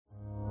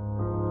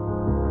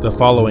The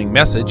following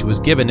message was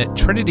given at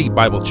Trinity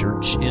Bible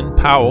Church in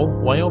Powell,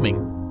 Wyoming.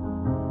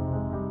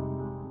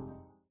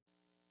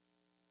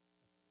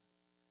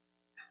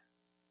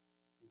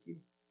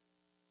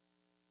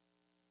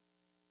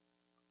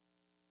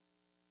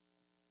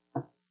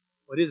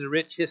 What is a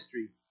rich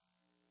history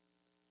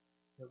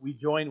that we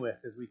join with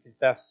as we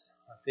confess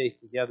our faith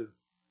together?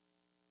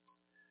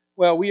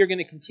 Well, we are going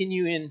to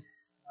continue in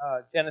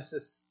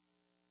Genesis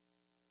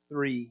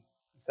 3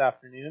 this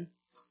afternoon.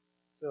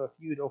 So if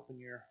you would open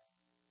your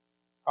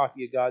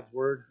copy of God's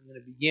Word, I'm going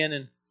to begin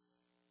in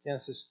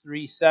Genesis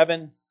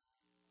 3:7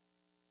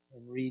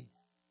 and read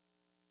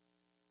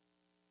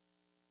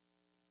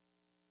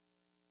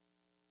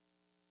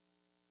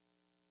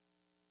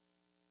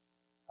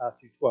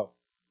through 12.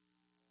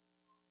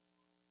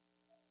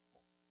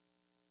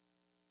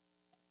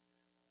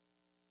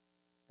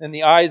 Then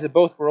the eyes of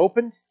both were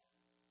opened,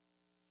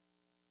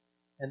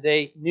 and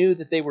they knew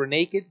that they were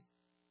naked,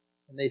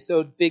 and they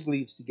sewed fig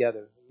leaves together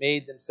and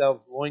made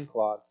themselves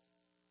loincloths.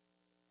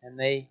 And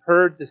they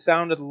heard the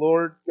sound of the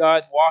Lord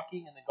God walking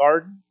in the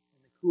garden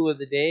in the cool of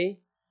the day.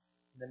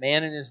 And the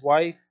man and his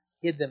wife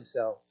hid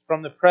themselves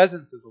from the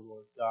presence of the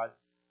Lord God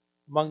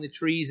among the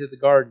trees of the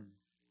garden.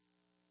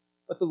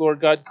 But the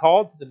Lord God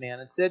called to the man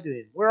and said to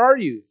him, "Where are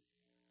you?"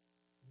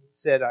 And he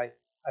said, I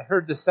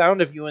heard the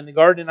sound of you in the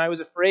garden, and I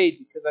was afraid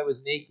because I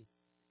was naked,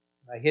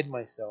 and I hid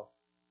myself.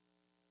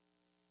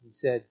 And he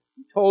said,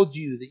 "Who told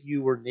you that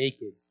you were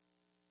naked?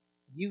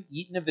 Have you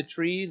eaten of the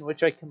tree in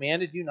which I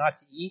commanded you not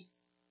to eat?"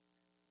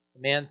 The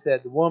man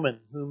said, "The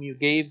woman whom you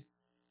gave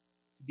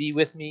to be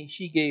with me,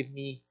 she gave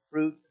me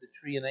fruit of the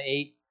tree, and I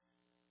ate."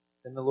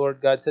 Then the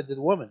Lord God said to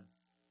the woman,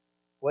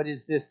 "What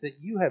is this that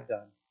you have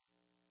done?"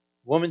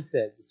 The woman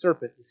said, "The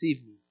serpent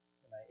deceived me,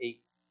 and I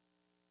ate."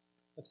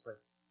 Let's pray.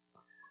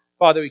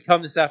 Father, we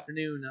come this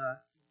afternoon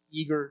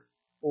eager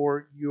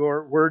for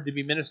your word to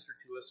be ministered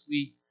to us.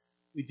 We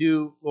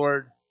do,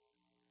 Lord,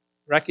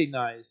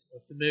 recognize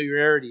a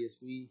familiarity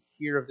as we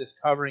hear of this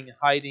covering and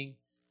hiding,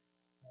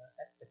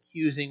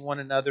 accusing one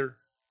another.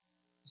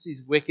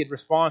 These wicked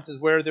responses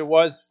where there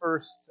was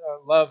first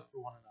love for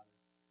one another,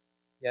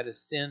 yet as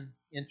sin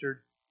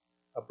entered,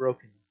 a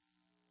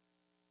brokenness.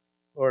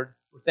 Lord,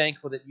 we're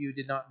thankful that you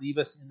did not leave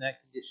us in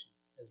that condition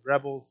as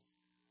rebels,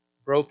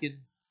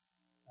 broken,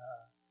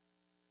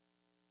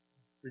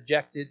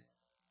 rejected,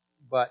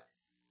 but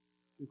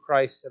through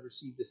Christ have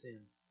received us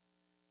in.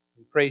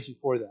 We praise you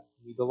for that.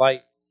 We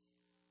delight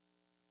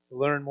to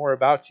learn more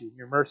about you and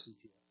your mercy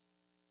to us.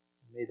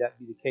 And may that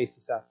be the case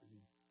this afternoon.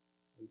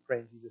 We pray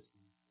in Jesus'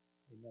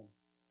 name. Amen.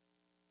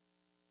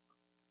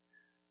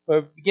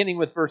 We're beginning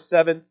with verse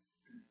 7.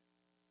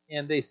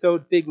 And they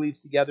sewed fig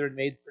leaves together and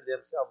made for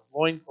themselves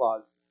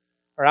loincloths.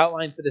 Our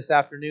outline for this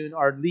afternoon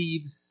are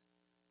leaves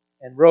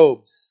and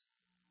robes.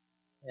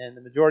 And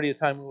the majority of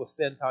the time we will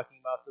spend talking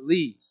about the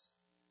leaves.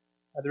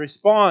 The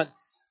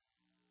response,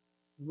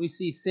 when we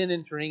see sin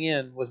entering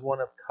in, was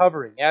one of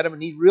covering. Adam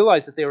and Eve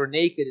realized that they were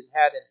naked and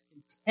had an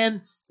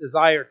intense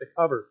desire to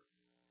cover.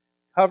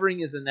 Covering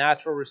is a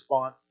natural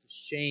response to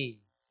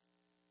shame.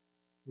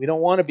 We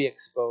don't want to be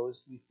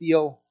exposed. We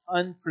feel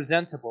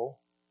unpresentable.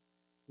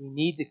 We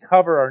need to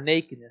cover our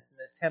nakedness in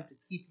an attempt to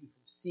keep you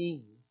from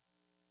seeing me.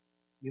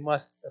 You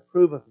must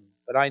approve of me.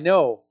 But I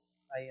know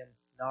I am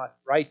not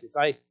righteous.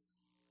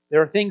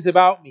 There are things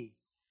about me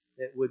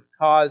that would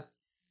cause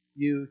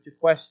you to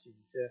question,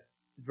 to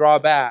draw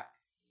back,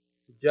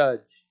 to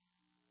judge.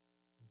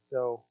 And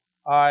so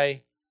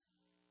I,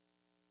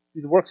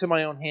 through the works of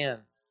my own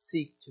hands,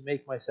 seek to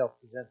make myself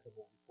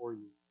presentable before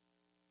you.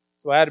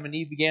 So Adam and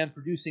Eve began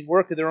producing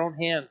work of their own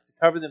hands to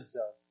cover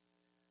themselves.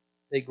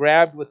 They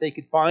grabbed what they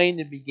could find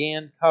and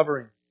began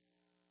covering.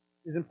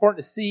 It's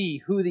important to see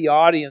who the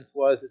audience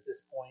was at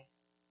this point.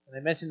 And I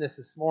mentioned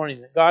this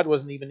morning, that God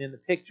wasn't even in the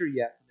picture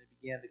yet when they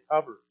began to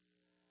cover.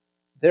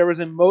 There was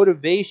a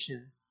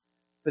motivation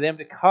for them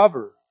to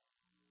cover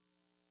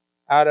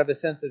out of a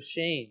sense of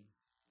shame.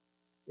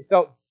 They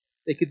felt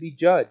they could be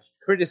judged,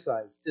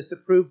 criticized,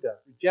 disapproved of,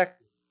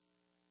 rejected.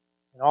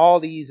 And all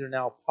these are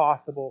now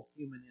possible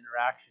human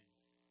interactions.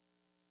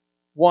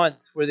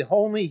 Once, where the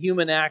only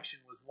human interaction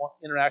was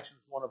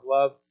one of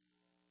love,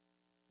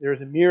 there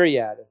is a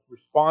myriad of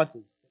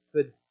responses that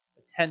could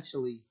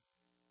potentially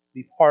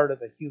be part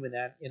of a human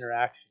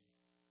interaction.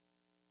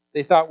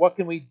 They thought, what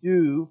can we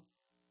do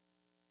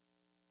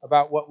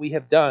about what we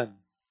have done?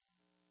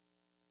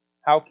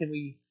 How can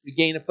we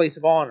regain a place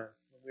of honor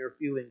when we are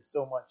feeling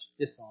so much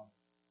dishonor?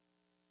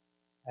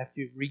 I have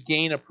to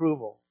regain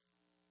approval.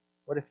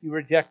 What if you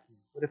reject me?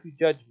 What if you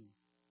judge me?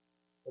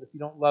 What if you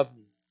don't love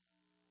me?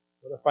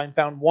 What if I'm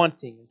found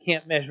wanting and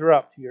can't measure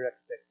up to your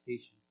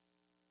expectations?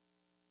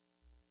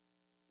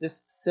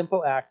 This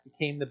simple act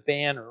became the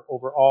banner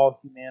over all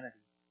humanity.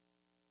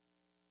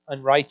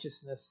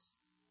 Unrighteousness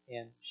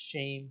and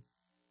shame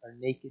are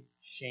naked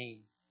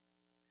shame.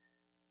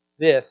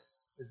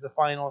 This is the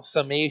final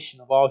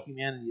summation of all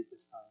humanity at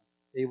this time.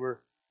 They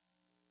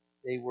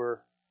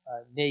were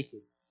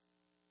naked,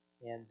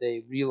 and they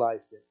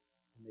realized it,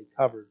 and they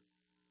covered.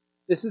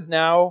 This has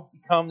now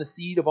become the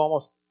seed of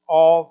almost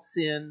all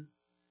sin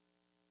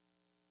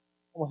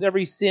Almost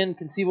every sin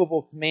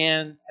conceivable to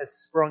man has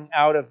sprung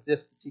out of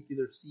this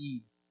particular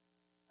seed.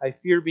 I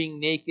fear being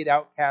naked,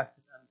 outcast,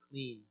 and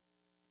unclean.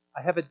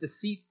 I have a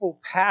deceitful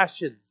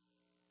passion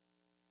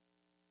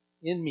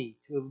in me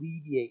to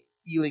alleviate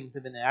feelings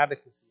of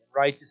inadequacy and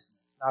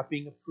righteousness, not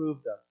being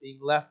approved of, being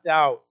left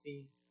out,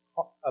 being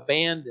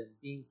abandoned,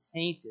 being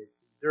tainted,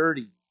 and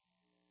dirty.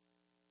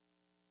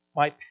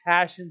 My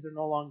passions are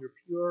no longer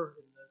pure,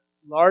 and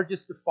the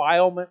largest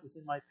defilement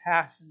within my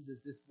passions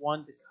is this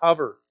one to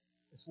cover,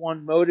 this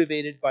one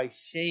motivated by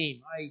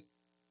shame. I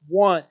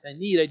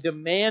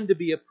demand to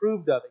be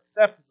approved of,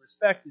 accepted,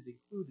 respected,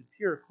 included,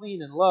 pure,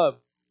 clean, and loved.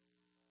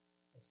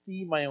 I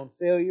see my own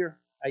failure.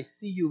 I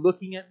see you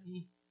looking at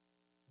me,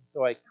 and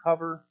so I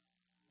cover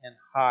and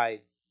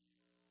hide.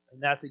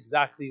 And that's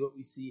exactly what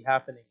we see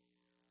happening.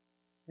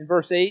 In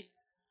verse 8,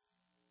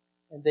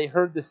 and they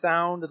heard the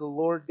sound of the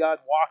Lord God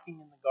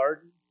walking in the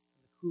garden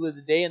in the cool of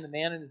the day, and the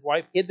man and his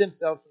wife hid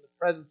themselves from the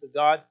presence of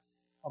God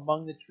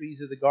among the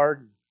trees of the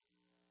garden.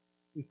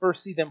 We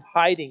first see them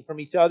hiding from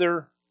each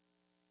other,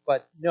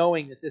 but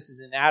knowing that this is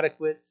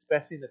inadequate,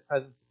 especially in the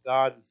presence of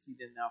God, we see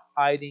them now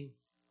hiding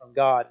from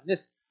God. And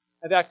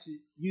I've actually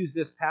used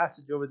this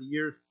passage over the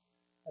years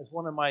as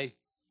one of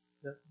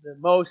the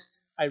most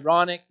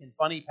ironic and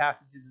funny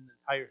passages in the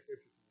entire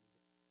Scripture.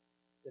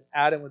 That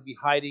Adam would be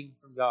hiding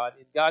from God,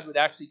 and God would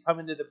actually come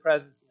into the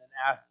presence and then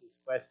ask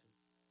this question,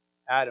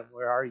 Adam,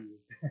 where are you?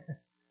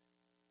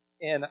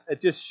 And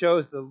it just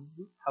shows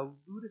how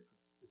ludicrous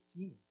this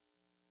seems.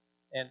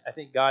 And I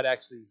think God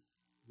actually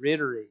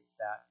reiterates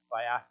that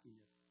by asking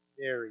this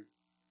very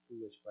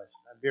foolish question,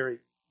 a very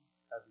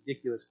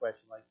ridiculous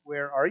question, like,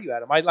 where are you,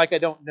 Adam? I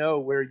don't know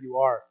where you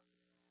are.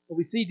 But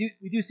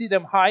we do see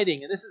them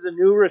hiding, and this is a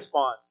new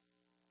response.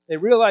 They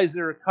realize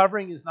their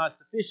covering is not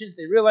sufficient.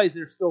 They realize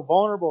they're still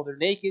vulnerable. They're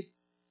naked.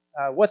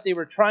 What they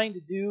were trying to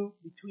do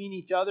between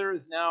each other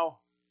is now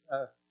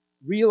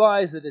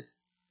realize that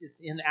it's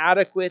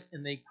inadequate,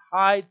 and they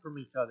hide from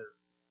each other.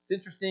 It's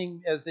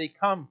interesting, as they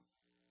come,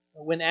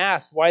 when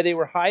asked why they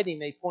were hiding,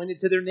 they pointed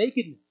to their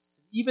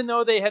nakedness. Even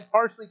though they had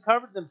partially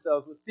covered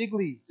themselves with fig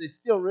leaves, they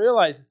still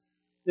realized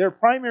their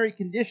primary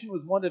condition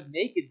was one of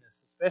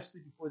nakedness,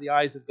 especially before the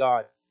eyes of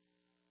God.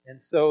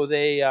 And so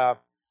they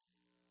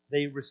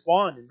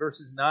respond in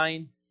verses 9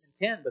 and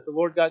 10. But the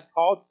Lord God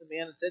called to the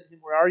man and said to him,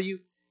 where are you?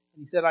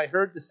 And he said, I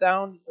heard the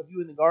sound of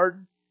you in the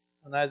garden,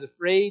 and I was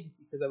afraid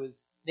because I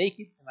was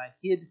naked, and I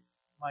hid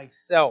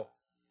myself.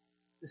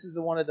 This is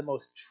one of the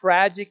most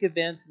tragic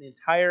events in the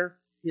entire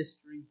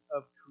history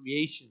of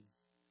creation.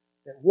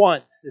 That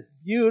once this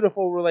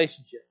beautiful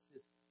relationship,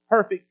 this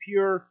perfect,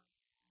 pure,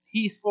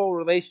 peaceful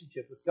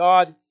relationship with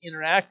God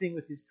interacting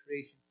with His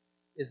creation,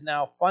 is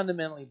now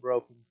fundamentally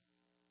broken,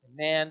 and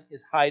man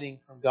is hiding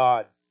from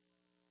God.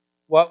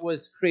 What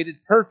was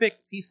created perfect,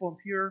 peaceful, and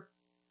pure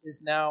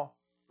is now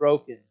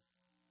broken.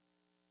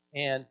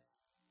 And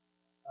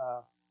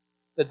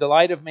the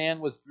delight of man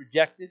was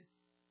rejected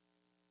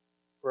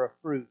for a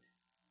fruit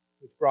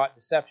which brought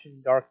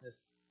deception,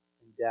 darkness,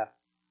 and death.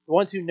 The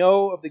ones who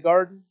know of the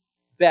garden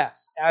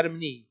best, Adam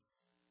and Eve,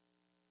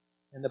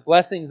 and the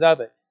blessings of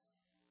it,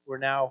 were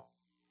now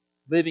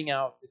living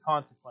out the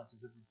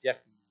consequences of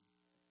rejecting them.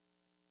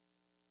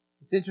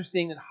 It's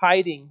interesting that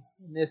hiding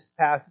in this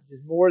passage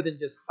is more than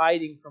just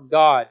hiding from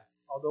God,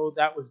 although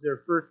that was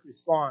their first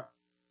response.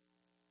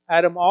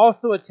 Adam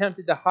also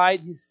attempted to hide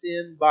his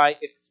sin by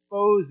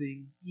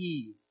exposing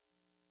Eve.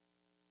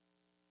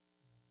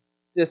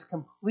 This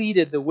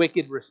completed the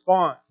wicked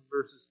response in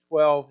verses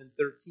 12 and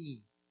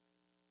 13.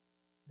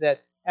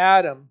 That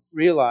Adam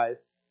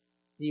realized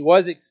he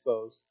was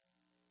exposed,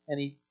 and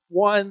he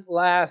one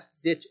last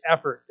ditch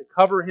effort to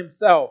cover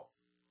himself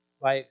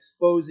by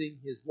exposing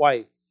his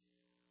wife.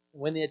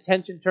 When the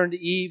attention turned to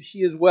Eve,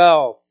 she as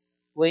well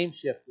blame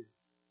shifted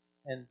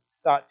and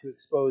sought to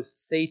expose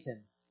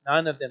Satan,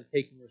 none of them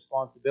taking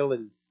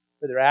responsibility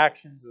for their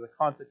actions or the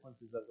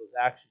consequences of those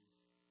actions.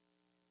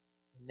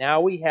 And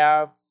now we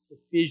have the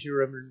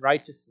fissure of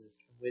unrighteousness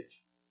from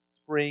which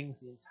springs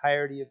the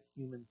entirety of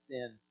human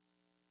sin,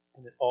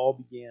 and it all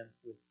began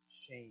with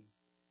shame.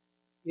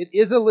 It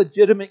is a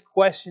legitimate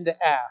question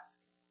to ask,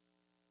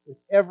 with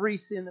every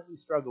sin that we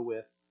struggle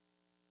with,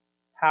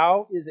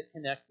 how is it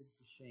connected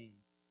to shame?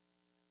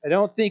 I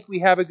don't think we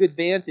have a good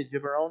vantage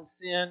of our own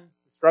sin,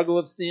 the struggle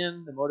of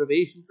sin, the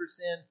motivation for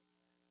sin,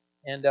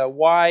 and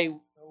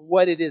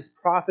what it is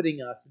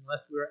profiting us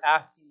unless we are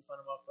asking the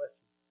fundamental question,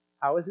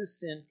 how is this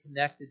sin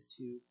connected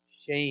to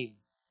shame?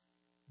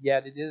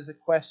 Yet it is a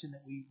question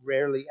that we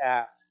rarely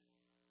ask.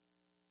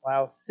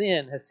 While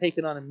sin has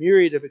taken on a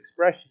myriad of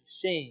expressions,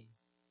 shame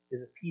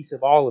is a piece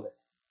of all of it.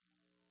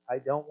 I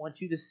don't want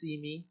you to see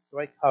me, so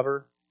I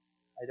cover.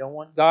 I don't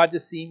want God to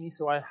see me,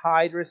 so I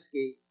hide or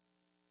escape.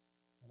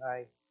 And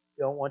I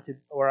want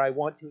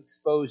to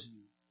expose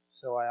you,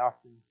 so I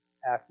often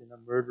act in a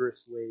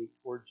murderous way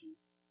towards you.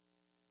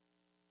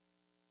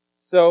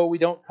 So we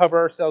don't cover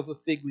ourselves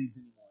with fig leaves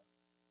anymore.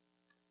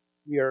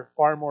 We are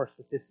far more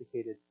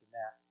sophisticated than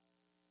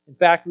that. In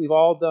fact, we've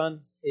all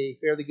done a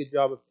fairly good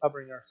job of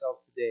covering ourselves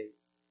today.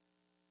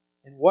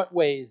 In what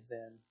ways,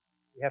 then,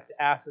 We have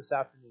to ask this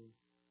afternoon,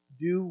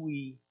 do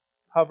we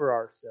cover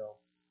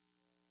ourselves?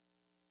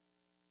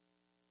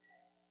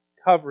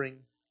 Covering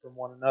from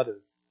one another.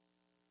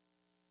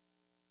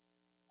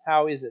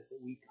 How is it that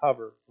we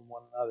cover from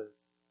one another?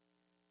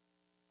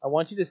 I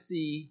want you to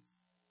see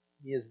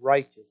me as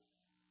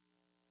righteous,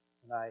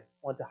 and I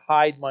want to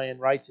hide my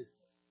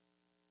unrighteousness.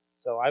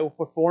 So I will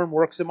perform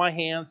works of my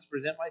hands to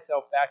present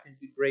myself back in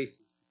good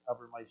graces to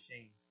cover my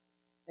shame.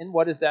 And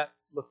what does that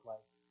look like?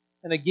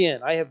 And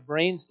again, I have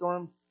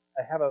brainstormed.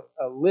 I have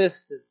a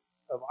list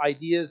of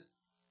ideas,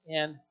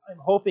 and I'm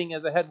hoping,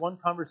 as I had one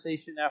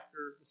conversation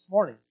after this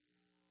morning,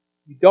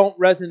 you don't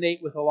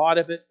resonate with a lot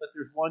of it, but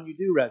there's one you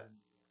do resonate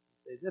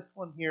with. You say, this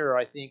one here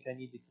I think I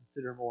need to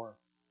consider more.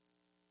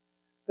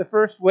 The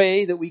first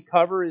way that we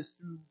cover is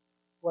through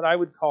what I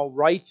would call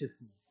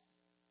righteousness.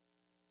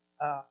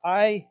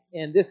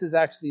 And this is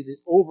actually the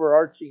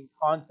overarching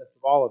concept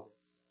of all of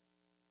this.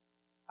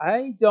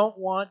 I don't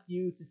want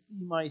you to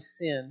see my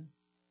sin,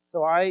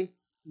 so I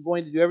am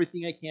going to do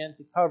everything I can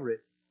to cover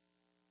it.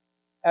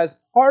 As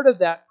part of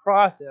that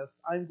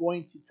process, I'm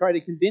going to try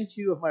to convince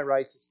you of my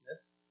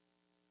righteousness.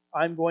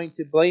 I'm going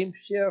to blame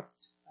shift.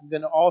 I'm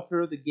going to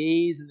alter the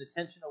gaze and the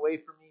tension away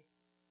from me.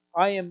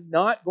 I am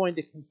not going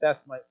to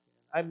confess my sin.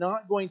 I'm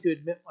not going to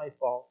admit my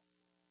fault.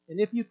 And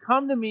if you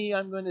come to me,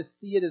 I'm going to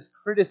see it as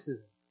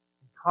criticism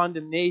and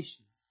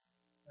condemnation.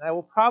 And I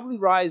will probably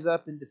rise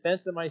up in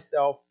defense of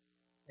myself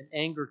and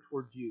anger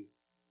towards you.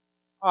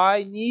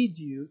 I need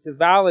you to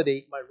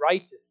validate my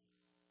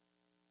righteousness.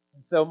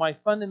 And so my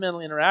fundamental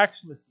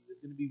interaction with you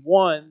is going to be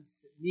one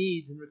that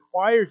needs and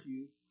requires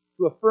you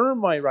to affirm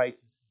my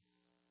righteousness.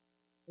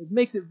 It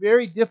makes it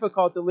very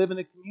difficult to live in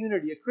a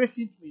community, a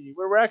Christian community,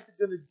 where we're actually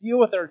going to deal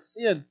with our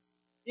sin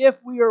if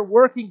we are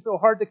working so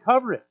hard to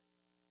cover it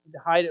and to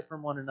hide it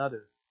from one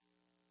another.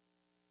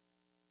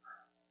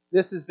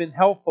 This has been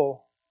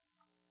helpful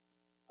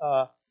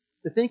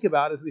to think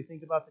about as we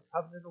think about the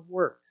covenant of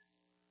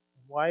works,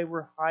 and why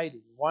we're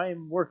hiding, why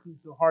I'm working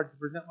so hard to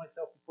present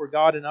myself before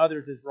God and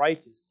others as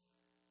righteous.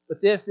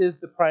 But this is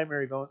the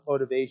primary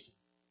motivation.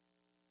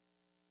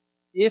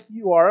 If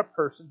you are a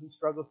person who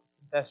struggles to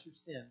confess your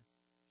sin,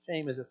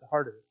 shame is at the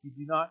heart of it. You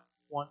do not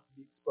want to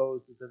be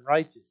exposed as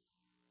unrighteous.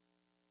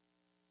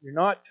 You're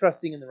not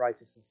trusting in the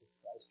righteousness of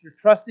Christ. You're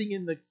trusting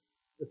in the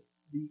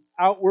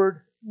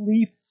outward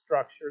leaf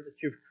structure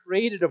that you've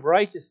created of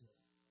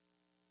righteousness.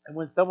 And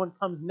when someone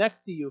comes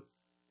next to you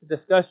to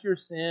discuss your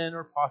sin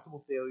or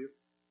possible failure,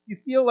 you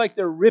feel like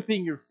they're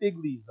ripping your fig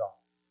leaves off.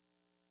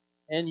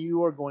 And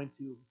you are going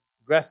to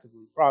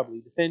aggressively, probably,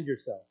 defend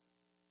yourself.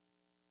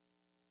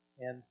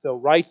 And so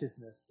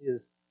righteousness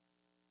is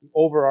the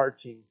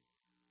overarching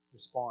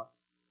response.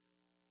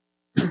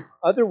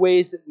 Other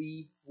ways that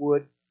we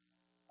would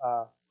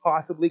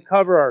possibly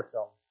cover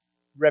ourselves.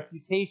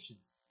 Reputation.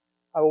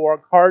 I will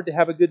work hard to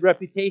have a good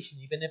reputation,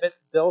 even if it's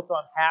built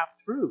on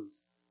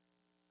half-truths.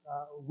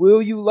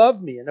 Will you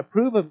love me and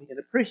approve of me and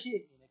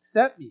appreciate me and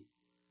accept me?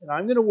 And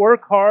I'm going to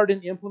work hard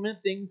and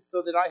implement things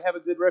so that I have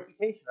a good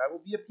reputation. I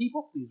will be a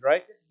people pleaser,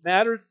 right? It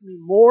matters to me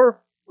more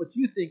what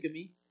you think of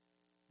me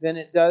than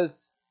it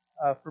does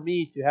for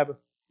me to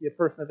be a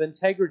person of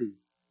integrity.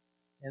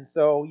 And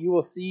so you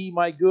will see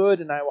my good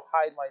and I will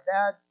hide my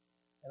bad.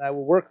 And I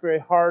will work very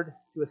hard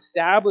to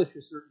establish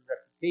a certain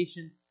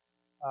reputation,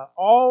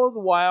 all the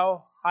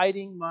while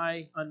hiding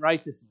my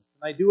unrighteousness.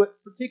 And I do it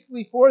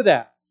particularly for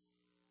that.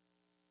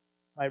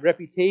 My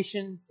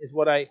reputation is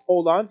what I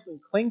hold on to and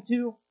cling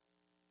to.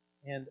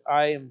 And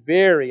I am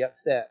very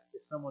upset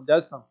if someone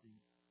does something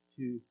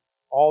to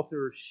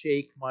alter or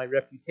shake my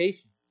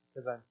reputation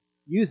because I'm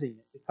using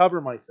it to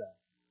cover myself.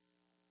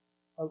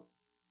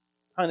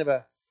 Kind of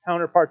a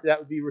counterpart to that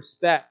would be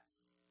respect.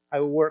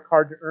 I will work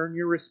hard to earn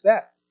your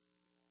respect.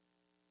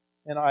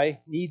 And I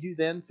need you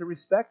then to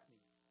respect me.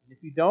 And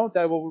if you don't,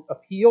 I will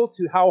appeal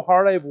to how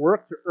hard I have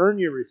worked to earn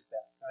your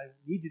respect. I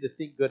need you to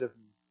think good of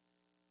me.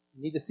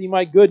 You need to see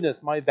my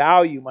goodness, my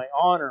value, my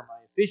honor, my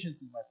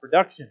efficiency, my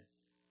production.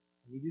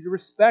 I need you to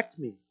respect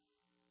me.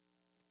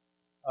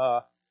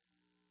 I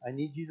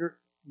need you to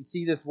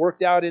see this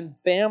worked out in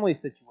family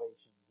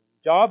situations,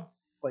 in job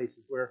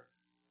places where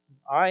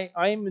I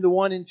am the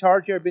one in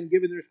charge here. I've been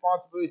given the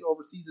responsibility to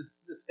oversee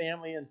this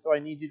family, and so I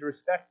need you to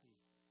respect me.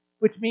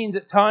 Which means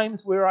at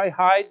times where I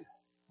hide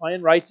my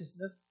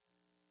unrighteousness,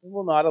 I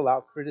will not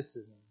allow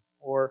criticism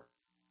or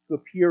to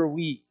appear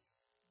weak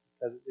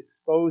because it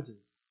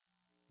exposes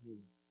me.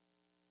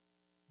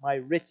 My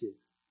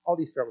riches. All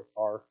these start with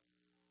R.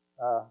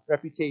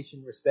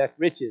 Reputation, respect,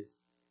 riches.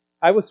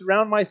 I will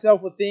surround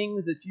myself with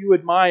things that you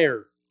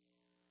admire.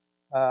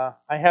 I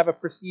have a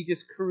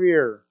prestigious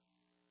career.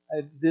 I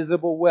have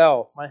visible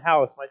wealth, my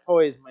house, my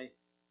toys,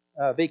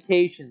 my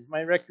vacations,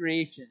 my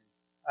recreation.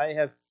 I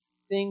have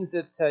things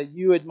that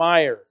you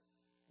admire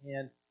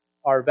and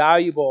are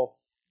valuable,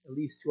 at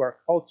least to our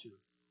culture.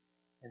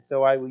 And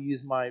so I will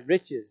use my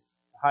riches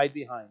to hide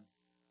behind.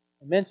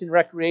 I mentioned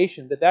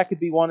recreation, but that could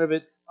be one of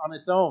its on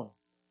its own.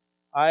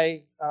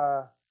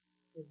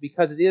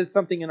 Because it is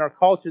something in our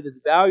culture that's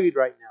valued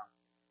right now.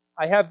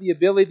 I have the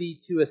ability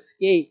to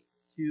escape,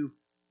 to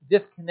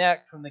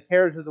disconnect from the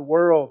cares of the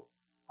world.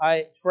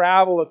 I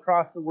travel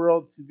across the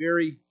world to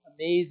very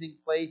amazing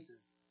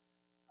places.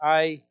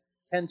 I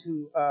tend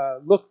to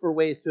look for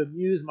ways to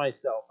amuse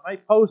myself. And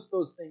I post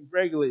those things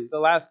regularly. The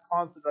last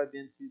concert I've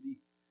been to,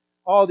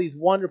 all these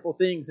wonderful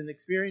things and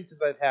experiences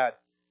I've had.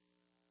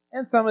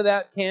 And some of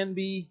that can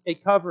be a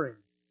covering.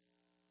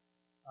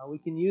 We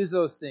can use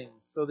those things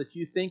so that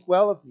you think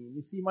well of me.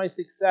 You see my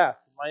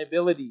success and my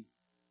ability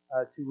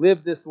to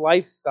live this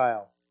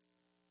lifestyle.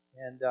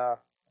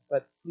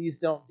 But please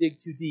don't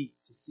dig too deep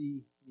to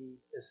see me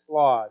as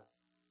flawed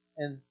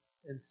and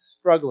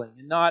struggling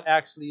and not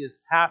actually as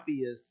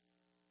happy as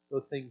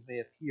those things may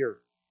appear.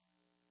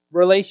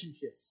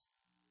 Relationships.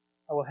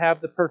 I will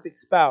have the perfect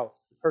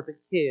spouse, the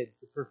perfect kids,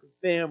 the perfect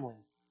family.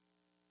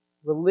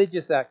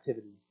 Religious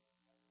activities.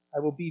 I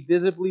will be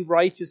visibly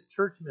righteous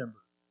church member.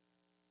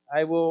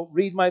 I will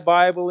read my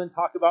Bible and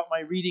talk about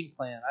my reading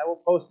plan. I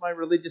will post my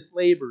religious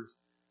labors.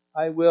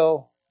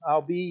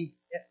 I'll be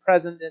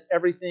present at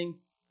everything,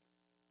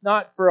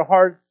 not for a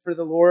heart for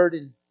the Lord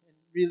and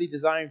really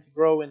desiring to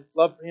grow in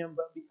love for Him,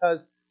 but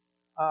because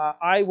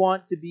I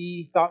want to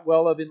be thought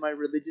well of in my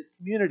religious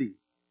community,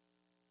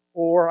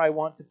 or I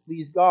want to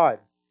please God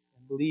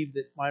and believe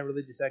that my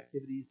religious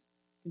activities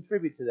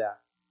contribute to that.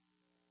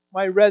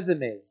 My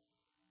resume,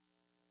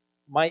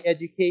 my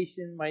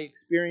education, my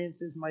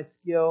experiences, my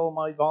skill,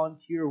 my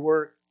volunteer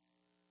work,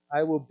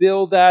 I will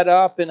build that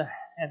up and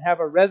have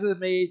a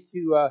resume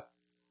to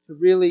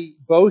really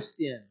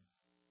boast in,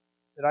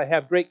 that I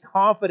have great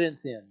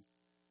confidence in,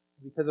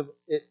 because of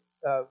it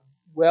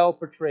well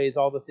portrays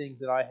all the things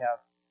that I have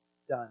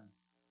done.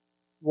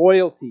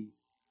 Royalty,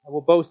 I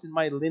will boast in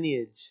my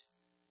lineage.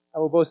 I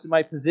will boast in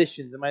my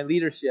positions and my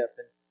leadership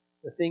and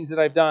the things that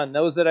I've done,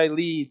 those that I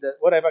lead,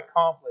 what I've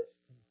accomplished.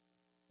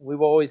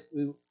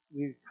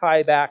 We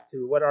tie back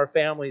to what our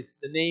families,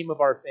 the name of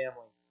our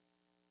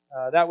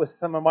family. That was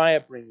some of my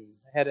upbringing.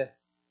 I had a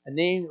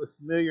name that was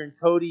familiar in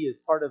Cody as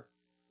part of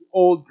the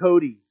old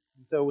Cody.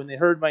 And so when they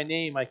heard my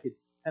name, I could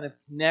kind of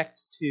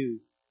connect to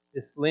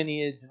this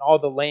lineage and all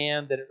the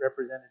land that it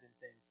represented in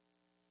things.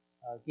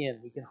 Again,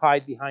 we can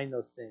hide behind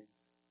those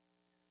things.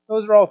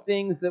 Those are all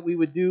things that we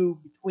would do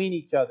between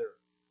each other.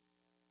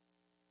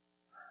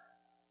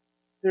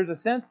 There's a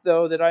sense,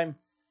 though, that I'm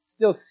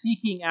still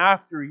seeking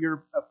after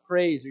your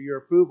praise or your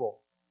approval.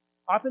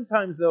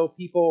 Oftentimes, though,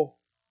 people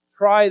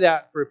try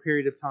that for a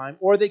period of time,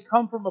 or they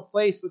come from a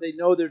place where they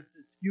know they're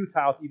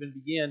futile to even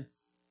begin,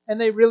 and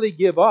they really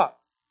give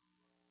up.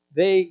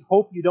 They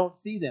hope you don't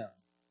see them.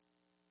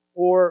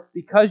 Or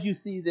because you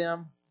see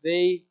them,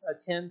 they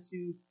tend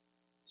to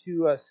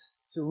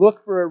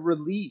look for a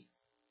relief.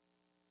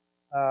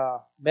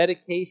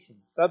 Medication,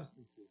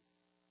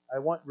 substances. I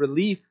want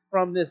relief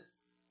from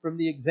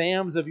the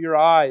exams of your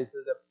eyes,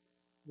 or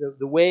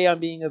the way I'm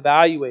being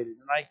evaluated.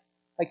 And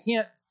I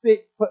can't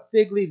put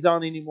fig leaves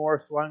on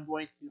anymore, so I'm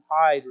going to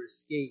hide or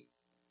escape.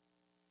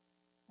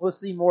 We'll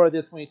see more of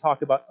this when we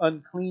talk about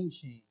unclean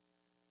shame.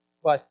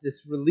 But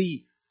this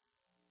relief.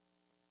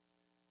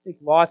 I think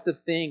lots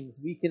of things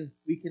we can.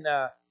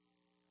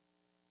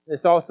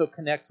 This also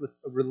connects with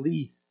a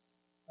release.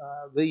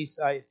 Release.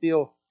 I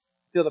feel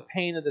the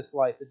pain of this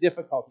life, the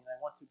difficulty, and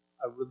I want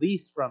to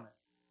release from it.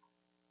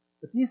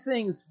 But these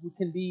things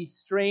can be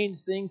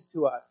strange things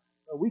to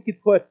us. We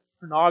could put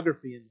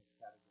pornography in this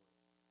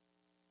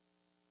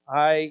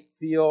category. I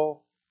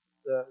feel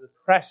the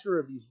pressure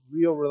of these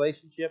real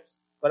relationships,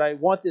 but I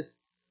want this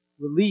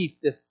relief,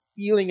 this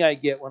feeling I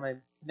get when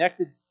I'm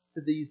connected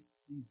to these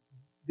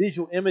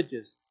visual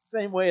images.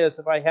 Same way as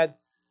if I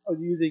was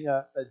using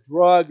a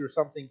drug or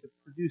something to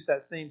produce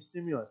that same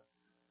stimulus.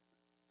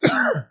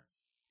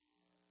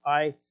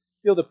 I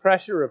feel the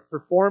pressure of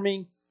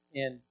performing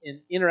and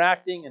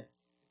interacting, and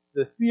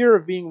the fear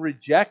of being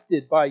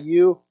rejected by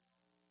you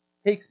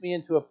takes me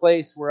into a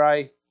place where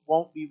I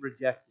won't be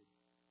rejected.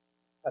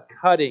 A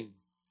cutting,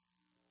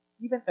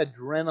 even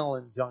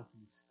adrenaline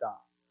junkie stuff.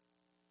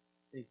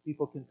 I think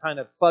people can kind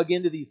of plug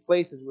into these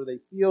places where they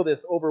feel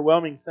this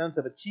overwhelming sense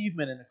of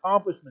achievement and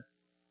accomplishment,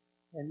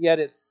 and yet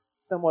it's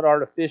somewhat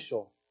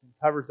artificial and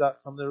covers up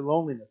some of their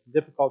loneliness and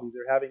difficulties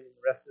they're having in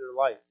the rest of their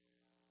life.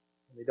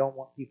 And they don't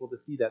want people to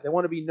see that. They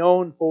want to be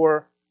known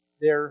for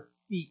their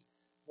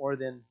feats more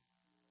than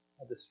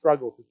the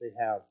struggles that they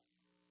have.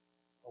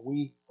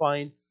 We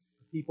find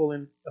people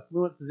in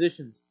affluent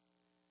positions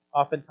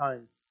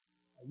oftentimes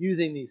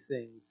using these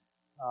things.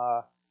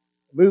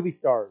 Movie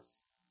stars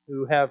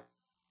who have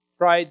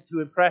tried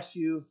to impress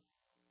you,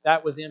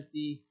 that was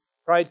empty.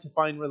 Tried to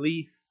find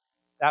relief,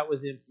 that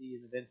was empty,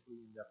 and eventually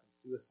ended up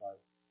in suicide.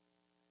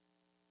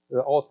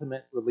 The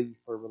ultimate relief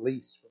or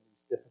release from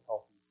these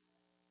difficulties.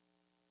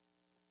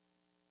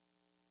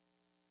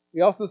 We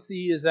also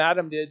see, as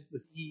Adam did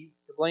with Eve,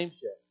 the blame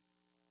shift.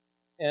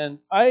 And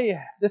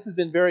this has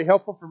been very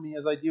helpful for me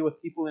as I deal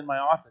with people in my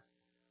office,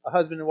 a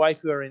husband and wife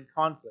who are in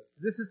conflict.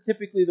 This is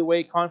typically the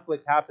way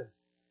conflict happens,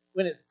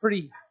 when it's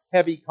pretty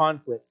heavy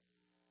conflict.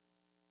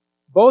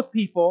 Both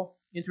people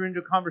enter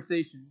into a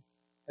conversation.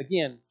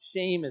 Again,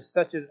 shame is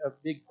such a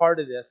big part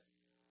of this.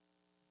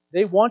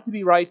 They want to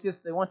be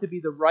righteous. They want to be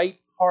the right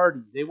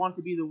party. They want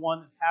to be the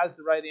one that has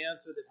the right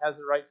answer, that has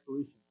the right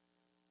solution.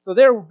 So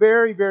they're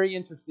very, very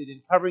interested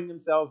in covering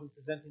themselves and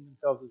presenting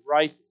themselves as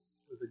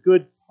righteous. So the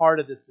good part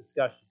of this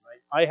discussion,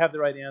 right? I have the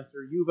right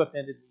answer. You've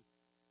offended me.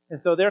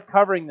 And so they're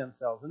covering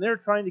themselves. And they're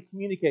trying to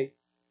communicate,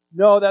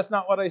 no, that's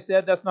not what I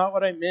said. That's not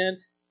what I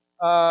meant.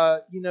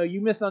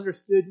 You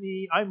misunderstood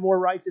me. I'm more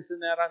righteous than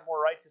that. I'm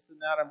more righteous than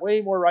that. I'm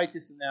way more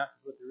righteous than that,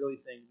 is what they're really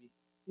saying to me.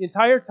 The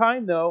entire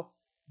time, though,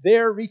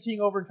 they're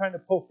reaching over and trying to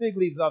pull fig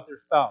leaves off their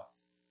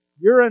spouse.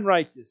 You're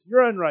unrighteous.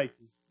 You're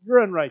unrighteous. You're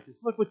unrighteous.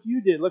 Look what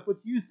you did. Look what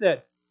you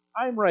said.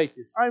 I'm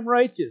righteous. I'm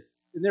righteous.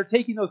 And they're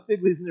taking those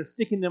fig leaves and they're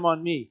sticking them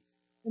on me.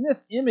 And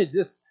this image,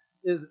 this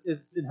is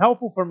been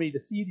helpful for me to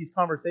see these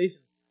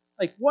conversations.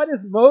 Like, what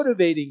is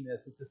motivating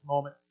this at this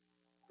moment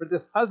for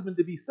this husband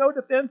to be so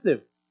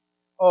defensive?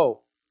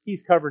 Oh,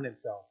 he's covering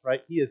himself,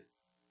 right? He is,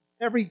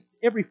 every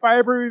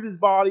fiber of his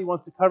body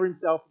wants to cover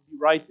himself and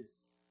be righteous.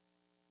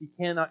 He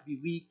cannot be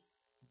weak.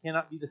 He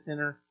cannot be the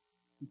sinner.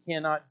 He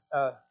cannot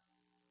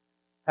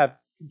have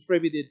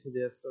contributed to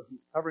this, so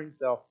he's covering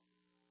himself.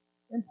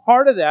 And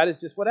part of that is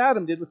just what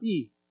Adam did with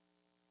Eve.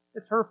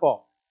 It's her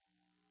fault.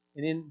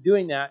 And in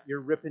doing that,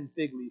 you're ripping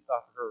fig leaves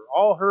off of her.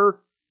 All her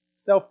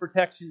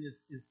self-protection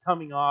is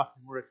coming off,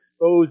 and we're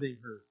exposing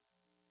her.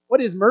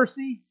 What is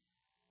mercy?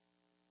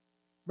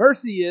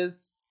 Mercy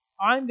is,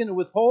 I'm going to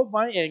withhold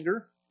my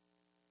anger.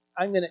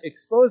 I'm going to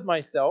expose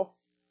myself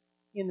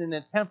in an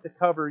attempt to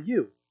cover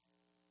you.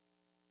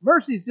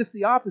 Mercy is just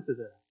the opposite of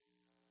that.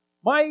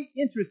 My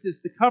interest is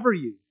to cover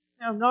you.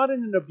 Now, not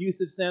in an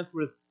abusive sense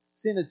where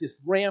sin is just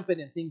rampant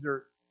and things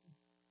are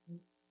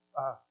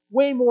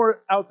way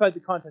more outside the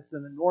context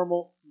than a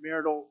normal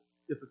marital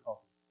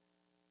difficulty.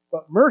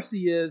 But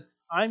mercy is,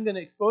 I'm going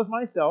to expose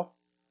myself.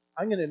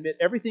 I'm going to admit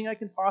everything I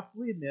can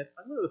possibly admit.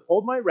 I'm going to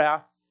withhold my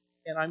wrath,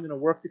 and I'm going to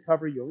work to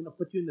cover you. I'm going to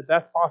put you in the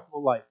best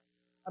possible light.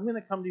 I'm going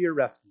to come to your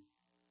rescue.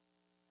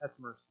 That's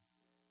mercy.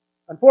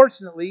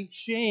 Unfortunately,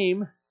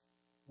 shame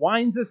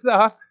winds us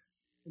up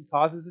and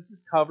causes us to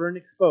cover and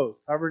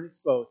expose.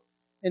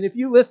 And if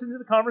you listen to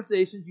the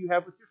conversations you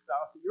have with your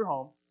spouse at your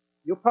home,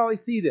 you'll probably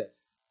see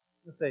this.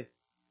 You'll say,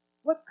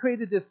 what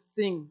created this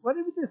thing? Why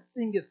did this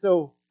thing get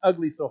so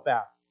ugly so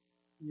fast?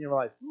 And you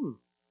realize,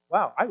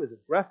 wow, I was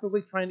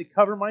aggressively trying to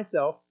cover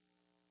myself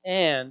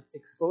and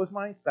expose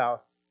my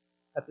spouse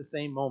at the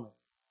same moment.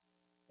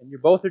 And you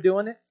both are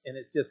doing it, and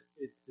it just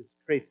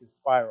creates a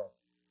spiral.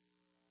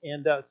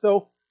 And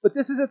but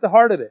this is at the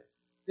heart of it.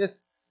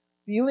 This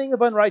feeling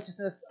of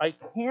unrighteousness, I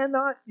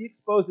cannot be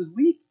exposed as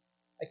weak.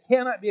 I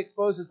cannot be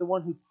exposed as the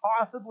one who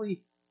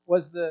possibly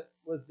was the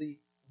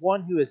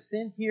one who has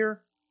sinned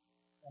here.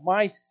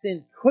 My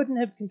sin couldn't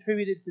have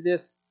contributed to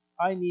this.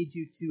 I need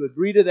you to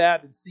agree to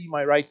that and see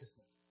my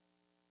righteousness.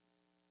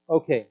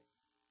 Okay.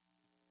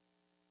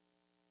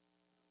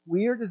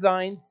 We are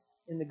designed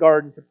in the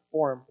garden to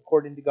perform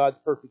according to God's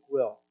perfect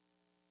will.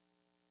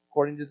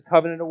 According to the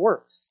covenant of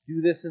works.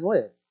 Do this and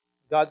live.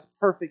 God's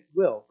perfect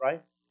will,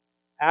 right?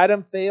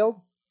 Adam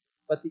failed,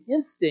 but the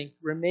instinct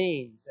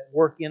remains at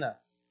work in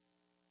us.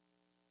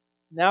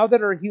 Now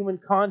that our human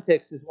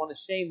context is one of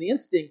shame, the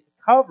instinct to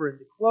cover and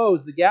to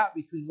close the gap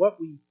between what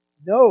we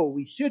know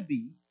we should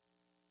be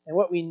and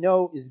what we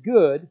know is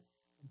good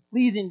and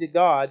pleasing to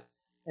God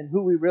and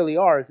who we really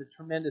are is a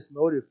tremendous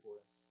motive for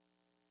us.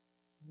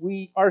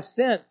 We are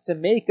sent to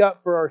make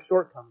up for our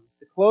shortcomings,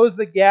 to close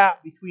the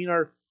gap between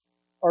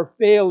our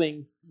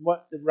failings and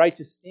what the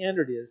righteous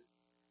standard is,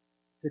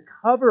 to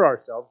cover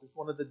ourselves is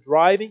one of the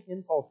driving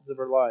impulses of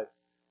our lives.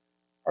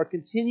 Our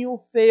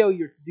continual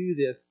failure to do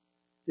this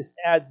just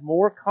adds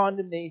more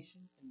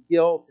condemnation and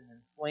guilt and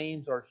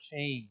inflames our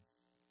shame,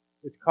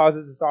 which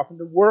causes us often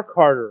to work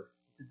harder,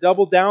 to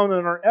double down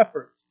on our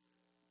efforts,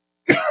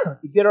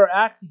 to get our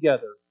act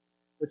together,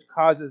 which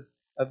causes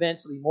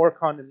eventually more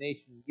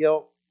condemnation and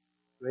guilt,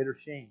 greater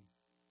shame.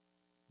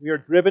 We are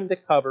driven to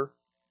cover,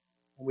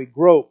 and we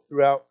grope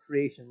throughout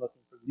creation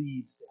looking for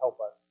leaves to help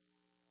us.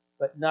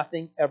 But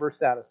nothing ever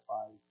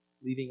satisfies,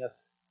 leaving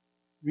us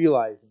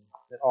realizing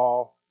that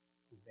all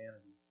is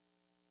vanity.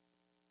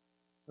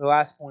 The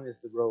last point is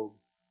the robe.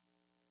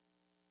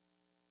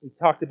 We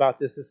talked about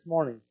this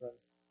morning from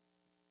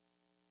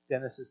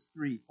Genesis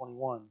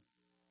 3:21.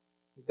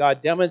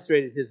 God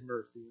demonstrated His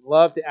mercy and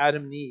love to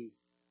Adam and Eve,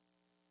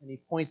 and He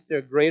points to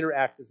a greater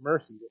act of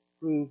mercy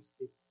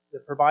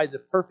that provides a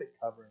perfect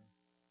covering.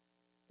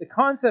 The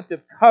concept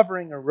of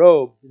covering a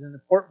robe is an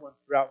important one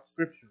throughout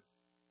Scripture.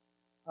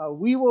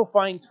 We will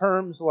find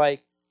terms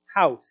like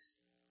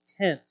house,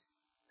 tent,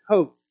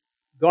 coat,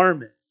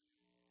 garment,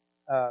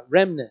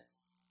 remnant.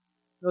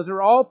 Those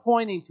are all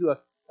pointing to a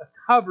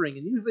covering,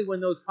 and usually when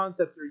those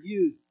concepts are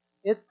used,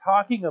 it's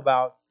talking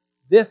about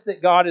this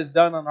that God has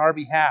done on our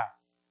behalf.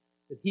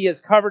 That He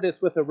has covered us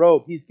with a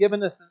robe. He's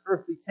given us an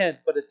earthly tent,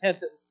 but a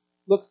tent that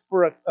looks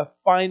for a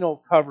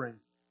final covering,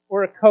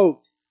 or a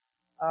coat,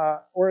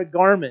 or a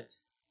garment.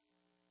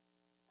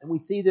 And we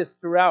see this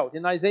throughout.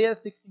 In Isaiah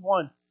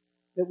 61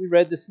 that we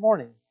read this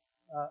morning,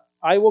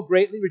 I will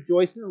greatly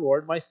rejoice in the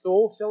Lord. My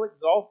soul shall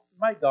exalt in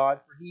my God,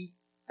 for He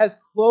has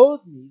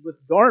clothed me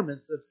with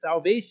garments of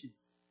salvation.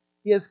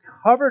 He has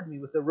covered me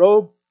with a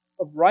robe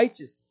of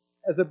righteousness,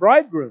 as a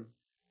bridegroom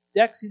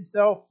decks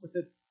himself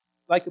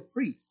like a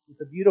priest with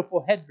a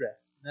beautiful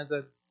headdress, and as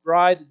a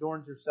bride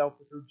adorns herself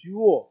with her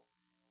jewels.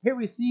 Here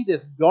we see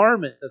this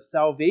garment of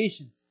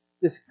salvation,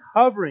 this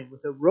covering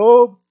with a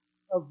robe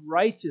of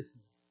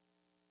righteousness.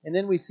 And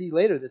then we see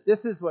later that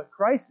this is what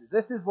Christ is.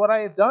 This is what I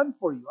have done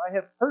for you. I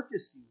have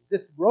purchased you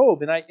this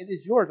robe, and it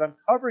is yours. I'm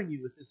covering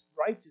you with this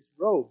righteous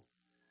robe.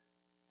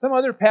 Some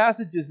other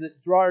passages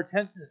that draw our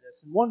attention to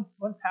this, and one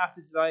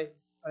passage that I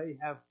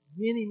have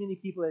many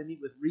people I meet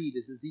with read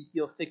is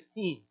Ezekiel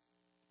 16.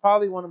 It's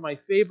probably one of my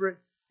favorite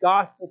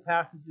gospel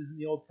passages in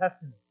the Old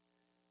Testament.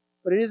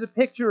 But it is a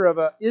picture of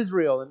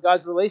Israel and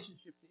God's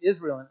relationship to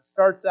Israel, and it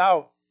starts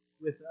out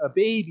with a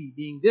baby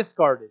being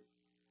discarded,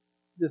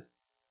 this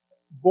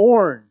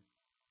born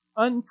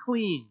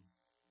unclean,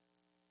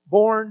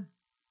 born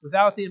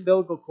without the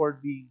umbilical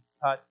cord being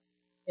cut,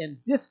 and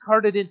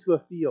discarded into a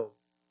field.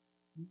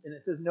 And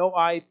it says, no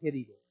eye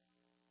pitied it.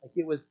 Like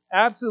it was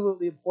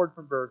absolutely abhorred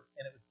from birth,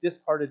 and it was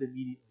discarded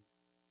immediately.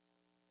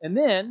 And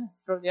then,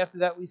 shortly after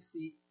that, we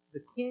see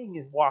the king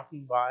is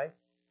walking by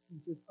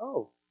and says,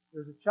 oh,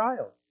 there's a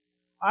child.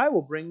 I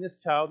will bring this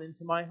child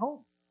into my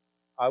home.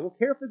 I will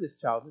care for this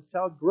child. This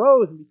child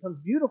grows and becomes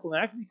beautiful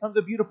and actually becomes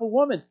a beautiful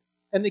woman.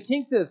 And the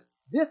king says,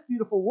 this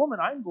beautiful woman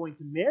I'm going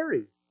to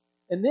marry.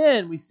 And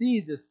then we see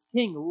this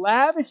king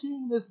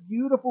lavishing this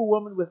beautiful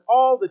woman with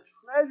all the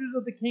treasures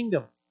of the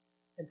kingdom,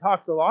 and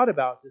talks a lot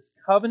about this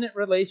covenant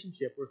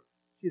relationship where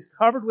she's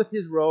covered with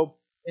his robe,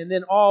 and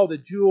then all the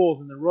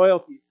jewels and the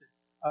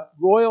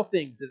royal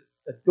things that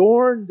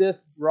adorn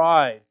this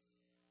bride.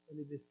 And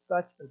it is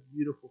such a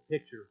beautiful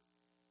picture.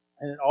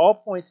 And it all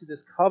points to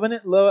this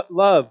covenant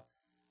love.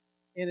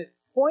 And it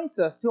points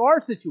us to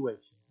our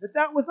situation.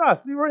 That was us.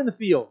 We were in the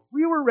field.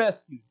 We were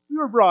rescued. We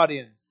were brought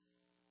in.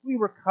 We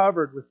were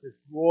covered with this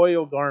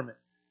royal garment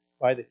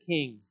by the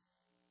king.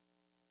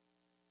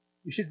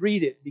 You should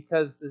read it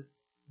because the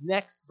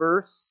next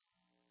verse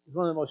is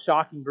one of the most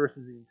shocking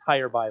verses in the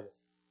entire Bible.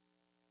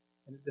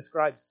 And it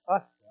describes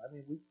us. I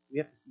mean, we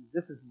have to see,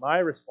 this is my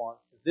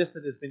response to this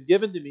that has been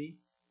given to me.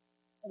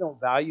 I don't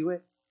value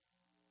it.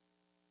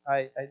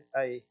 I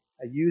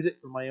use it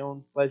for my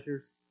own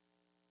pleasures.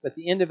 But at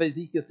the end of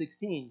Ezekiel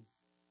 16,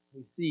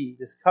 we see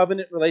this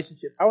covenant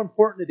relationship, how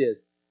important it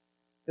is.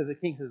 Because the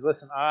king says,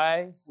 listen,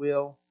 I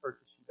will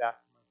purchase you back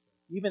to myself.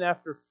 Even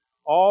after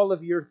all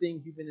of your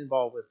things you've been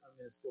involved with, I'm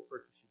going to still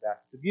purchase you back.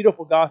 It's a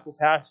beautiful gospel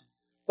passage.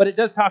 But it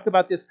does talk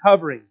about this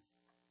covering.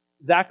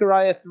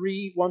 Zechariah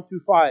 3, 1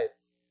 through 5.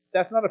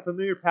 That's not a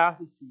familiar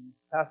passage to you.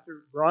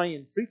 Pastor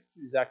Brian preached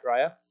through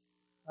Zechariah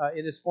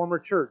in his former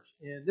church.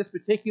 And this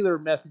particular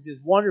message is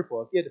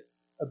wonderful. It did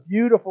a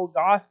beautiful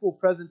gospel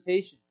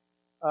presentation.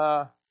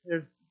 I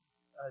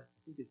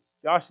think it's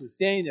Joshua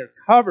standing there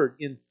covered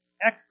in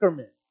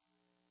excrement,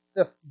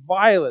 the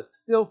vilest,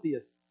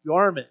 filthiest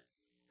garment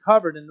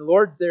covered, and the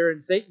Lord's there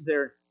and Satan's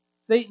there.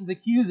 Satan's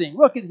accusing,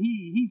 look at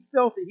he's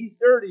filthy, he's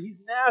dirty,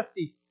 he's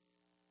nasty.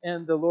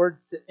 And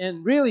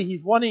really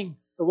he's wanting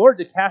the Lord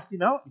to cast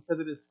him out because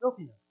of his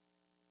filthiness.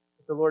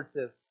 But the Lord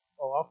says,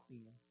 oh, I'll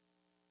clean him.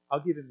 I'll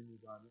give him a new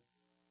garment.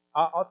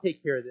 I'll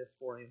take care of this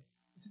for him.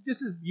 It's just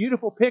this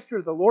beautiful picture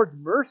of the Lord's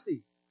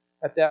mercy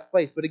at that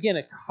place. But again,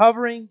 a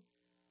covering,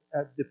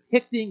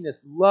 depicting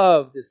this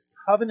love, this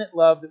covenant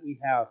love that we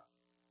have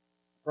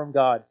from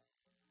God.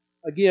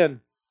 Again,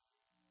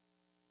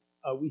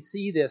 we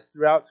see this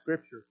throughout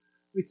Scripture.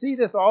 We see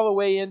this all the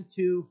way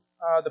into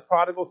the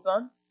prodigal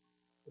son.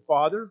 The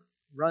father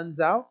runs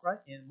out, right?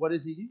 And what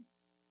does he do?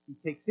 He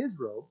takes his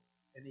robe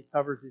and he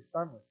covers his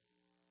son with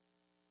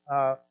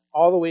it.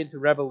 All the way into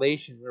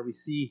Revelation, where we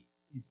see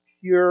these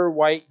pure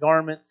white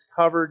garments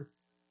covered,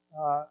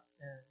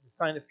 and the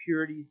sign of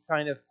purity,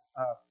 sign of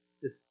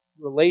this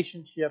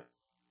relationship.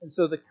 And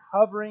so the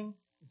covering,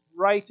 this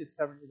righteous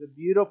covering, is a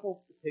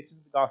beautiful depiction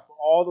of the gospel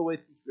all the way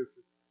through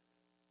Scripture.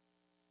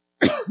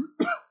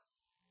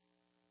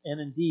 And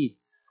indeed,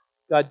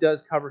 God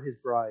does cover his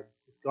bride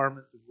with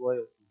garments of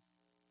royalty.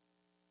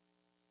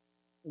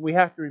 And we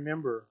have to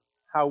remember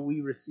how we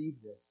receive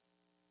this.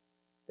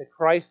 That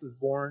Christ was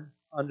born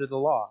under the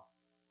law.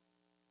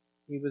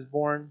 He was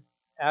born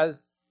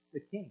as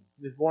the king.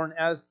 He was born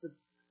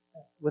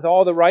with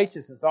all the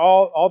righteousness,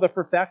 all the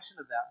perfection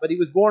of that. But he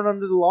was born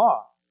under the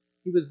law.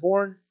 He was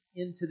born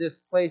into this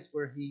place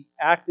where he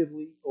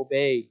actively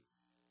obeyed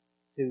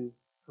to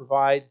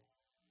provide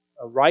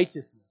a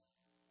righteousness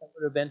that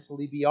would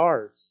eventually be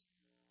ours.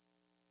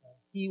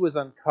 He was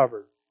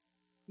uncovered.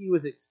 He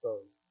was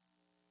exposed.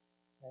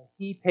 And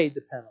he paid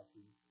the penalty.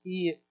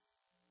 He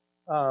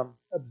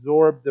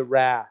absorbed the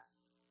wrath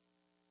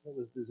that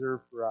was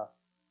deserved for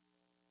us.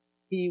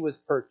 He was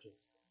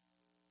purchased.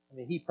 I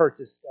mean, he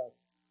purchased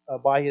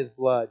us by his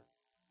blood.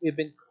 We have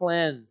been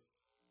cleansed.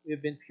 We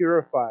have been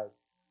purified.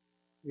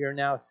 We are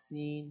now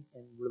seen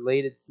and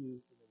related to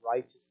in the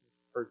righteousness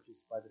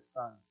purchased by the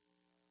Son.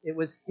 It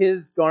was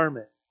his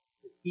garment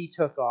that he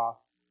took off,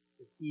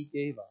 that he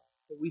gave us.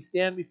 That we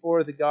stand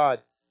before the God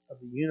of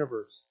the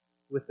universe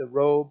with the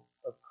robe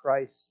of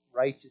Christ's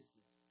righteousness.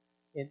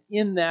 And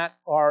in that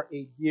are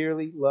a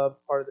dearly loved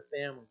part of the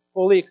family,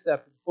 fully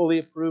accepted, fully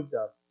approved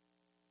of.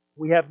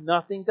 We have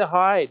nothing to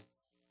hide.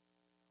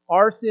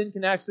 Our sin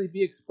can actually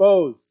be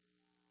exposed.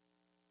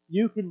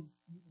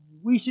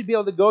 We should be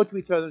able to go to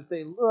each other and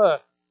say,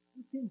 look,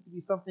 this seems to be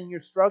something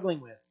you're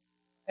struggling with.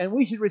 And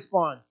we should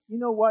respond, you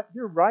know what,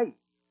 you're right.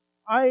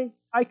 I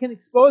can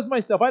expose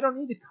myself. I don't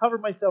need to cover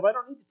myself. I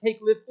don't need to take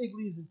fig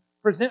leaves and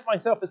present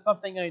myself as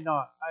something I'm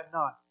not.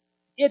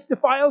 It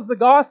defiles the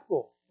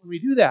gospel when we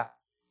do that.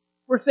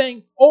 We're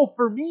saying, oh,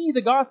 for me,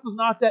 the gospel's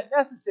not that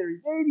necessary.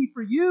 Maybe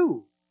for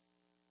you.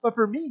 But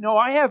for me, no,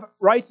 I have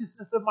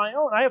righteousness of my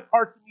own. I have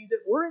parts of me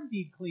that were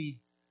indeed clean,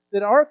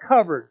 that are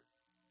covered.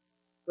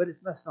 But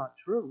that's not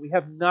true. We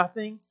have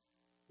nothing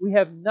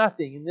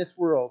in this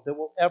world that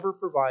will ever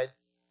provide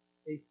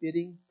a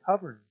fitting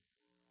covering.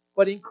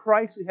 But in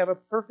Christ we have a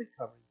perfect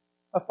covering,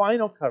 a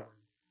final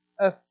covering,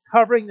 a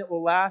covering that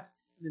will last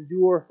and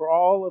endure for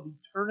all of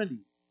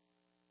eternity.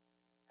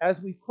 As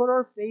we put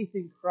our faith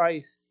in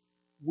Christ,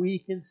 we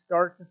can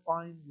start to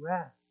find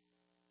rest.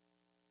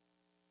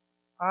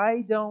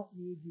 I don't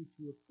need you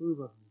to approve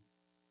of me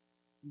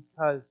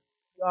because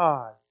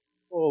God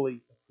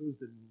fully approves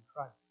of me in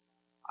Christ.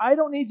 I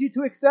don't need you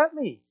to accept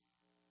me.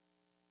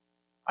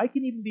 I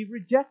can even be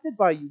rejected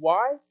by you.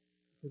 Why?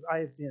 Because I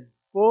have been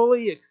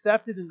fully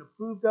accepted and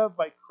approved of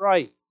by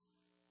Christ.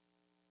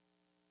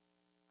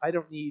 I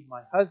don't need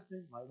my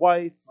husband, my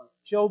wife, my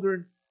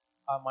children,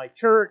 my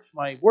church,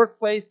 my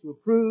workplace to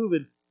approve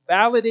and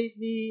validate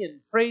me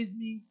and praise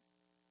me.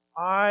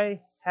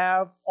 I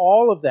have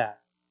all of that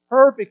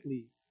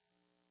perfectly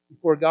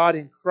before God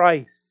in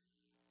Christ.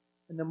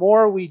 And the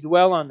more we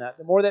dwell on that,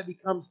 the more that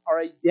becomes our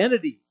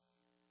identity.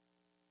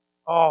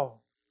 Oh,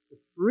 the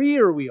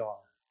freer we are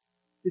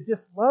to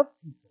just love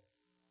people.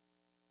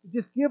 To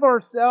just give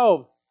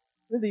ourselves.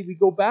 Really, we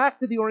go back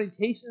to the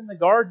orientation in the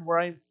garden where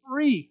I'm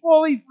free,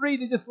 fully free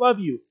to just love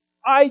you.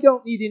 I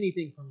don't need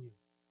anything from you.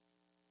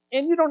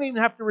 And you don't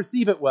even have to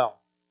receive it well.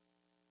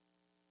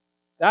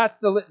 That's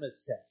the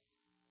litmus test.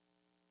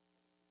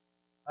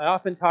 I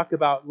often talk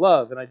about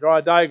love, and I draw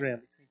a diagram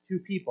between two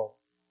people.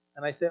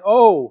 And I say,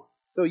 oh,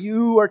 so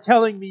you are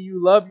telling me you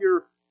love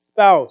your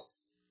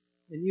spouse,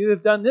 and you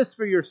have done this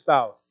for your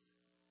spouse,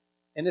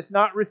 and it's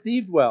not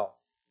received well.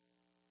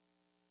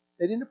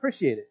 They didn't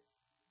appreciate it.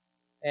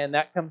 And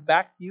that comes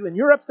back to you, and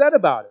you're upset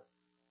about it.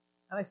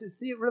 And I said,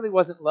 see, it really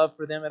wasn't love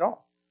for them at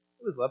all.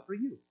 It was love for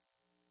you.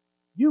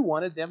 You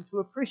wanted them to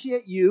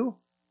appreciate you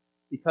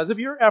because of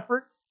your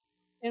efforts,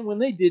 and when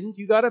they didn't,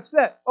 you got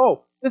upset.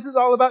 Oh, this is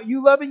all about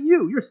you loving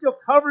you. You're still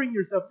covering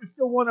yourself. You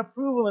still want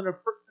approval and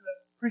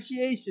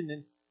appreciation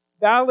and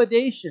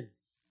validation.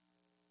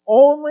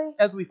 Only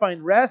as we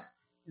find rest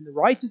in the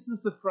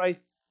righteousness of Christ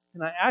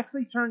can I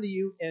actually turn to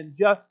you and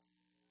just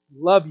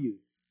love you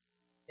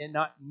and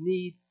not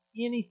need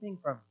anything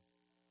from you.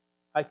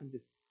 I can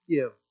just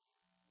give.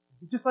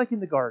 Just like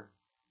in the garden.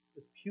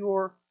 This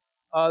pure,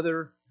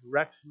 other,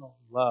 directional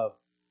love.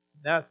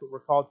 And that's what we're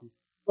called to.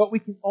 But we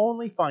can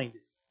only find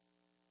it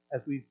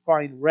as we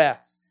find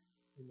rest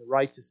in the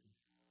righteousness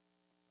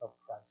of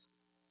Christ.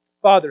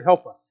 Father,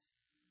 help us.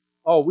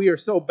 Oh, we are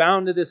so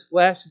bound to this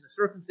flesh and the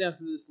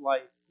circumstances of this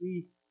life.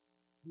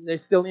 They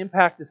still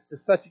impact us to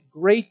such a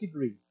great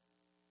degree.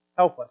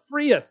 Help us.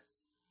 Free us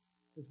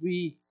as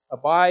we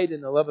abide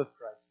in the love of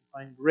Christ and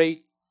find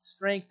great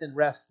strength and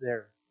rest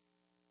there.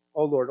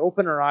 Oh Lord,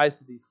 open our eyes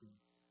to these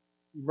things.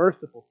 Be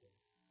merciful to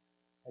us.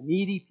 A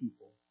needy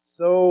people,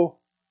 so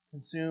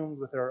consumed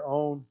with our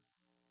own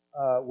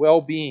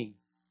well-being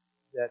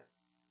that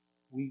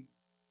we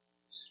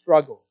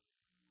struggle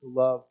to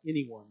love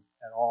anyone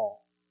at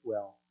all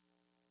well.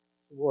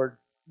 Lord,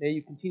 may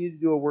you continue to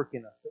do a work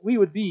in us, that we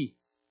would be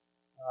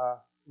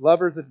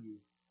lovers of you,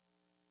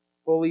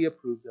 fully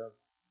approved of,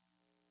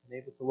 and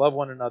able to love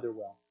one another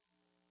well.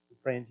 We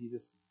pray in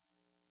Jesus'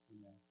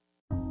 name. Amen.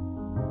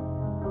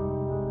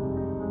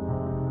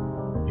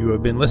 You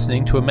have been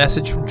listening to a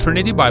message from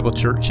Trinity Bible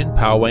Church in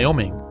Powell,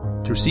 Wyoming.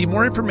 To receive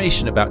more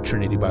information about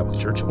Trinity Bible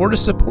Church or to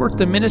support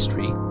the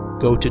ministry,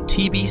 go to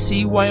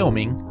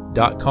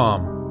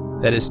tbcwyoming.com.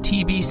 That is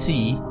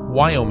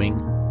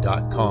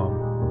tbcwyoming.com.